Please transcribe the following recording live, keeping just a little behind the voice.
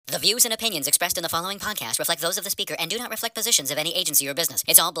The views and opinions expressed in the following podcast reflect those of the speaker and do not reflect positions of any agency or business.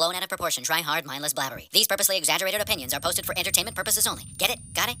 It's all blown out of proportion, try-hard, mindless blabbery. These purposely exaggerated opinions are posted for entertainment purposes only. Get it?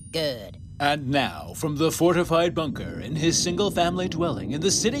 Got it? Good. And now, from the fortified bunker in his single-family dwelling in the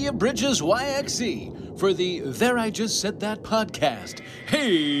city of Bridges, YXC, for the There I Just Said That podcast,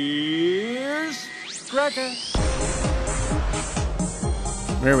 here's Gregor.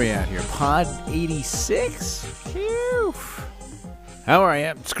 Where are we at here? Pod 86? Phew. How are you?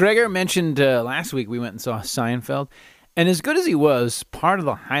 It's Gregor. Mentioned last week we went and saw Seinfeld. And as good as he was, part of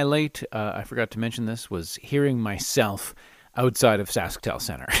the highlight, I forgot to mention this, was hearing myself outside of SaskTel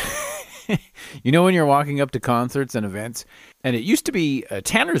Center. You know when you're walking up to concerts and events, and it used to be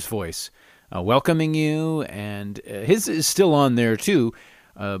Tanner's voice welcoming you, and his is still on there too,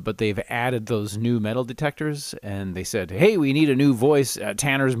 but they've added those new metal detectors, and they said, hey, we need a new voice.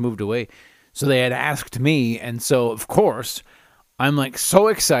 Tanner's moved away. So they had asked me, and so, of course, I'm like so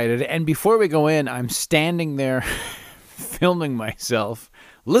excited, and before we go in, I'm standing there filming myself,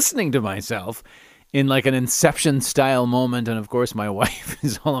 listening to myself in like an Inception-style moment, and of course my wife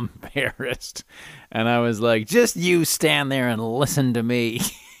is all embarrassed, and I was like, just you stand there and listen to me.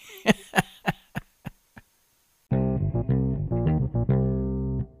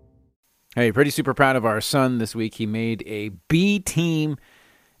 Hey, pretty super proud of our son this week. He made a B team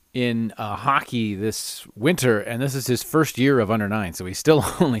in hockey this winter, and this is his first year of under 9, so he's still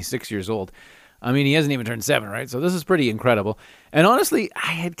only 6 years old. I mean, he hasn't even turned 7, right? So this is pretty incredible. And honestly,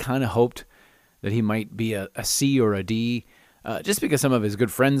 I had kind of hoped that he might be a C or a D, just because some of his good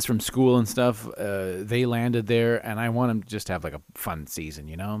friends from school and stuff, they landed there, and I want him to just have like a fun season,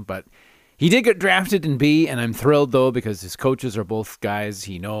 you know? But he did get drafted in B, and I'm thrilled, though, because his coaches are both guys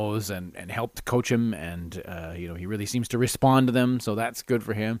he knows and helped coach him, and he really seems to respond to them, so that's good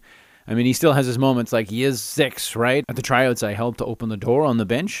for him. I mean, he still has his moments, like he is 6, right? At the tryouts, I helped to open the door on the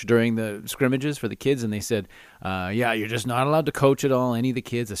bench during the scrimmages for the kids, and they said, yeah, you're just not allowed to coach at all, any of the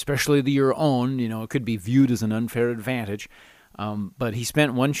kids, especially your own. You know, it could be viewed as an unfair advantage. But he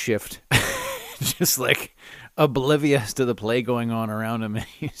spent one shift just like oblivious to the play going on around him.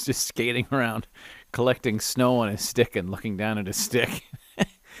 He's just skating around, collecting snow on his stick and looking down at his stick.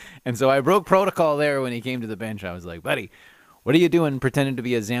 And so I broke protocol there when he came to the bench. I was like, buddy, what are you doing pretending to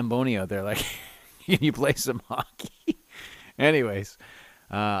be a Zamboni out there? Like, can you play some hockey? Anyways,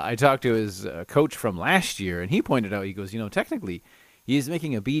 I talked to his coach from last year, and he pointed out, he goes, technically, he's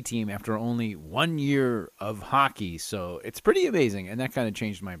making a B team after only 1 year of hockey, so it's pretty amazing, and that kind of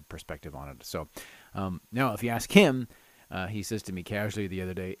changed my perspective on it. So now if you ask him, he says to me casually the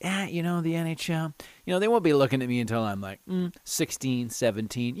other day, the NHL, they won't be looking at me until I'm like 16,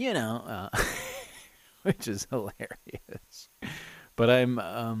 17, which is hilarious. But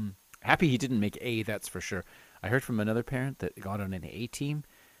I'm happy he didn't make A, that's for sure. I heard from another parent that got on an A team.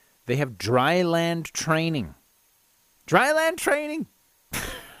 They have dry land training. Dry land training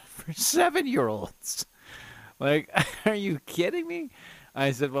for 7-year-olds. Like, are you kidding me?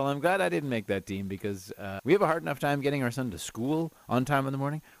 I said, well, I'm glad I didn't make that team because we have a hard enough time getting our son to school on time in the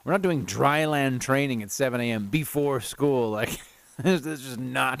morning. We're not doing dry land training at 7 a.m. before school. Like, this is just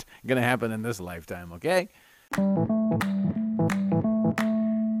not going to happen in this lifetime, okay?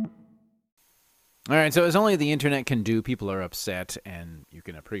 All right, so as only the internet can do, people are upset, and you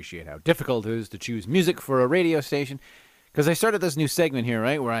can appreciate how difficult it is to choose music for a radio station. Because I started this new segment here,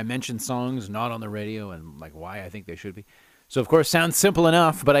 right, where I mention songs not on the radio and like why I think they should be. So, of course, sounds simple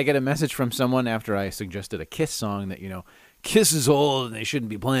enough, but I get a message from someone after I suggested a Kiss song that, Kiss is old and they shouldn't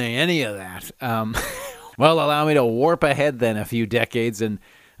be playing any of that. Well, allow me to warp ahead then a few decades. And,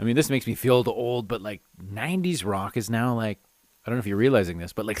 I mean, this makes me feel old, but like 90s rock is now like, I don't know if you're realizing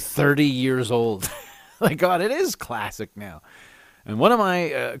this, but like 30 years old. Like, God, it is classic now. And one of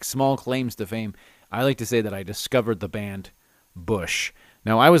my small claims to fame, I like to say that I discovered the band Bush.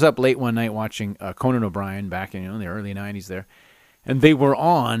 Now, I was up late one night watching Conan O'Brien back in the early 90s there, and they were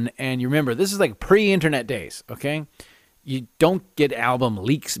on, and you remember, this is like pre-internet days, okay? You don't get album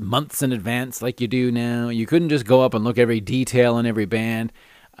leaks months in advance like you do now. You couldn't just go up and look every detail in every band.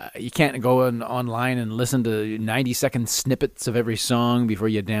 You can't go online and listen to 90-second snippets of every song before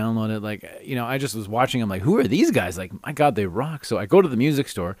you download it. Like, I just was watching them like, who are these guys? Like, my God, they rock. So I go to the music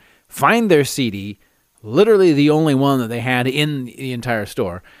store, find their CD, literally the only one that they had in the entire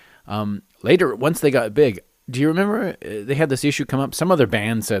store. Later, once they got big, do you remember they had this issue come up? Some other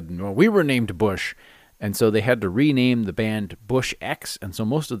band said, well, we were named Bush. And so they had to rename the band Bush X. And so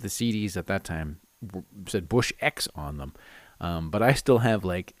most of the CDs at that time said Bush X on them. But I still have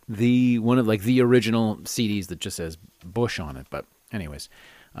like one of the original CDs that just says Bush on it. But anyways,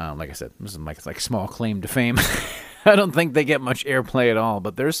 like I said, this is like small claim to fame. I don't think they get much airplay at all,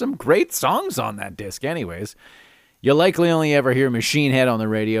 but there's some great songs on that disc anyways. You'll likely only ever hear Machine Head on the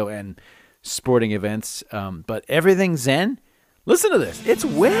radio and sporting events, but everything Zen, listen to this. It's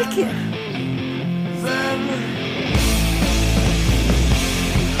wicked.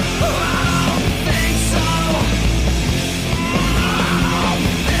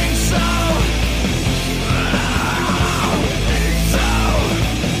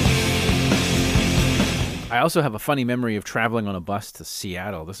 I also have a funny memory of traveling on a bus to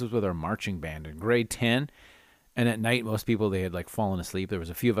Seattle. This was with our marching band in grade 10. And at night, most people, they had like fallen asleep. There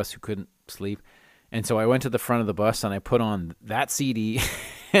was a few of us who couldn't sleep. And so I went to the front of the bus and I put on that CD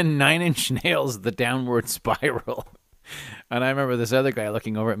and 9 Inch Nails, The Downward Spiral. And I remember this other guy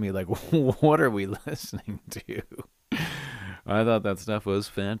looking over at me like, what are we listening to? I thought that stuff was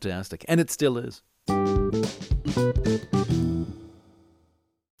fantastic. And it still is.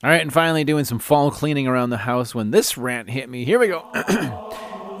 All right, and finally doing some fall cleaning around the house when this rant hit me. Here we go.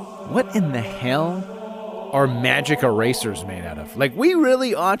 What in the hell are magic erasers made out of? Like, we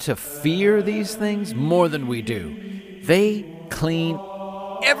really ought to fear these things more than we do. They clean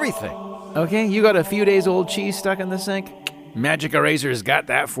everything. Okay, you got a few days old cheese stuck in the sink? Magic erasers got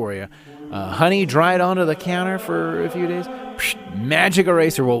that for you. Honey dried onto the counter for a few days? Magic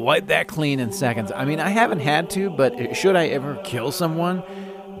eraser will wipe that clean in seconds. I mean, I haven't had to, but should I ever kill someone?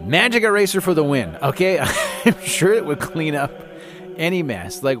 Magic eraser for the win, okay? I'm sure it would clean up any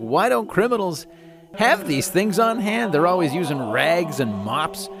mess. Like, why don't criminals have these things on hand? They're always using rags and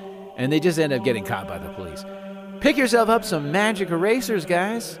mops, and they just end up getting caught by the police. Pick yourself up some magic erasers,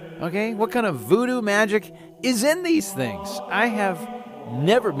 guys, okay? What kind of voodoo magic is in these things? I have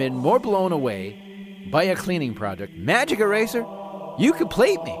never been more blown away by a cleaning project. Magic eraser? You could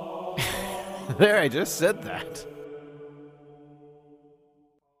plate me. There, I just said that.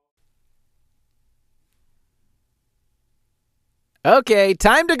 Okay,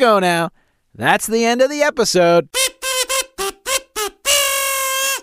 time to go now. That's the end of the episode.